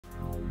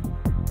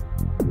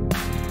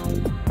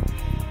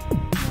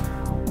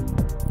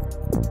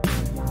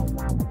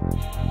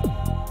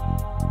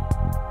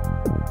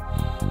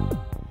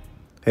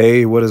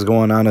Hey, what is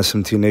going on,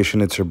 SMT Nation?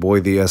 It's your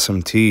boy, the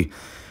SMT.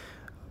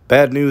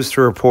 Bad news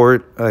to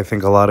report. I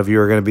think a lot of you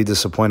are going to be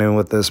disappointed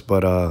with this,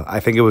 but I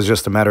think it was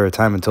just a matter of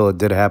time until it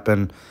did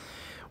happen.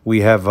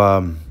 We have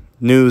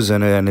news,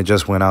 and it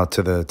just went out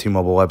to the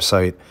T-Mobile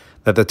website,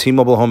 that the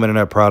T-Mobile home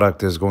internet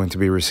product is going to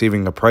be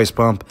receiving a price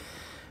bump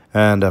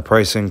and a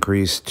price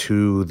increase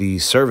to the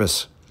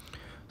service.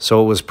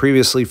 So it was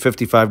previously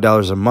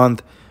 $55 a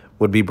month,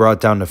 would be brought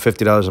down to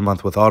 $50 a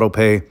month with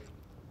autopay.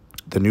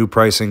 The new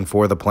pricing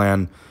for the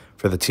plan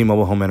for the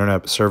T-Mobile home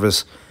internet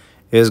service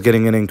is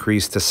getting an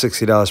increase to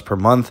 $60 per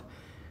month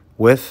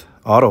with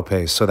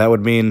autopay. So that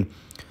would mean,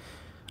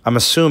 I'm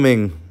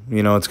assuming,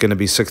 it's going to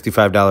be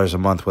 $65 a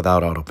month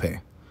without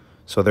autopay.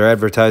 So they're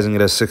advertising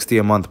it as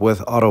 $60 a month with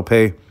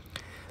autopay.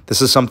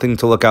 This is something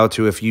to look out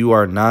to if you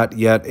are not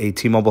yet a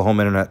T-Mobile home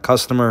internet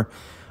customer.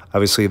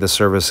 Obviously, the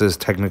service is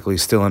technically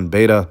still in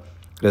beta.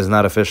 It is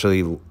not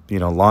officially,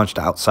 launched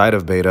outside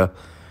of beta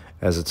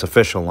as its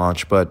official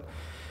launch, but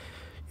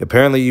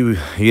apparently you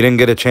didn't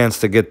get a chance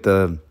to get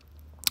the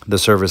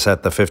service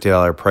at the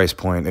 $50 price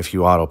point if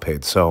you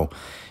auto-paid. So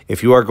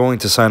if you are going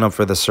to sign up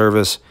for the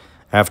service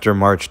after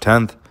March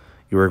 10th,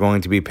 you are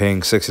going to be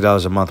paying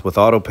 $60 a month with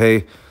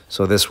auto-pay.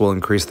 So this will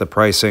increase the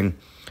pricing.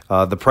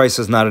 The price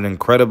is not an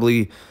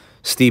incredibly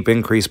steep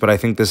increase, but I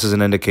think this is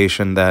an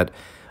indication that,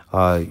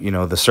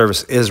 the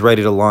service is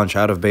ready to launch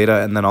out of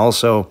beta. And then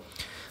also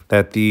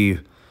that the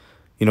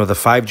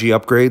 5G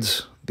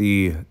upgrades,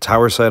 the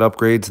tower site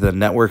upgrades, the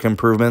network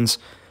improvements,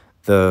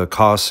 the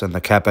costs and the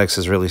CapEx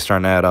is really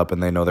starting to add up,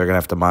 and they know they're going to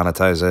have to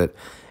monetize it,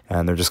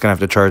 and they're just going to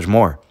have to charge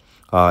more.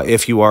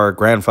 If you are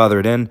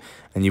grandfathered in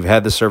and you've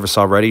had the service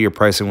already, your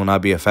pricing will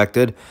not be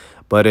affected.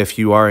 But if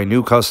you are a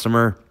new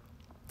customer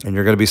and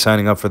you're going to be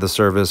signing up for the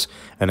service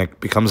and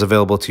it becomes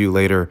available to you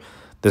later,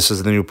 this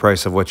is the new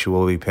price of what you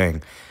will be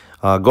paying.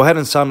 Go ahead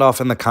and sound off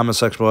in the comment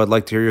section below. I'd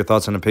like to hear your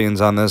thoughts and opinions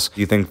on this.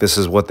 Do you think this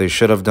is what they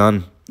should have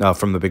done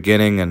from the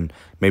beginning, and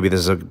maybe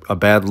this is a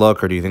bad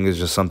look, or do you think it's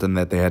just something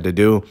that they had to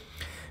do?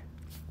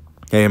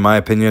 Hey, in my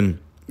opinion,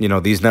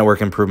 these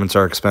network improvements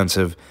are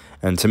expensive.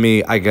 And to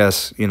me, I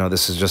guess,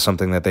 this is just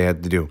something that they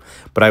had to do.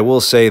 But I will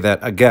say that,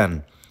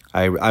 again,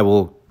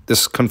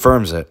 this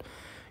confirms it.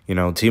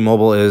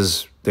 T-Mobile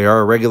they are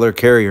a regular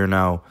carrier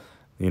now.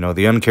 The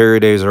Uncarrier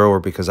days are over,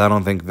 because I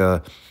don't think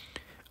the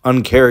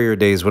Uncarrier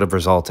days would have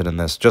resulted in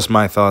this. Just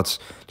my thoughts,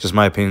 just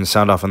my opinions.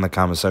 Sound off in the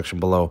comment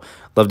section below.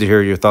 Love to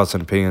hear your thoughts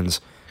and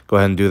opinions. Go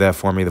ahead and do that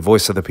for me. The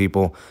voice of the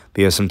people,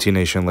 the SMT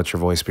Nation, let your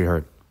voice be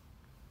heard.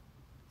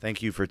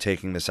 Thank you for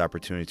taking this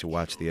opportunity to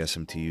watch the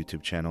SMT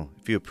YouTube channel.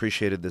 If you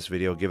appreciated this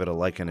video, give it a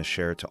like and a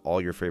share to all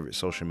your favorite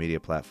social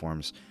media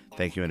platforms.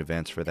 Thank you in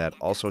advance for that.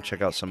 Also,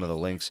 check out some of the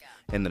links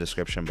in the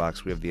description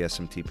box. We have the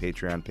SMT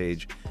Patreon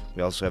page.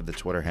 We also have the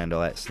Twitter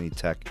handle at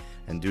SneedTech.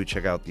 And do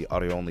check out the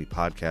audio-only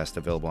podcast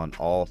available on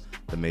all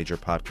the major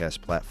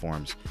podcast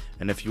platforms.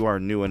 And if you are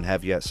new and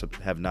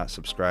have not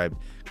subscribed,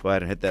 go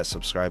ahead and hit that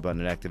subscribe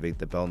button and activate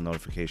the bell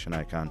notification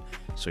icon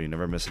so you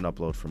never miss an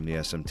upload from the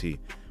SMT.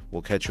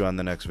 We'll catch you on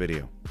the next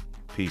video.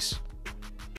 Peace.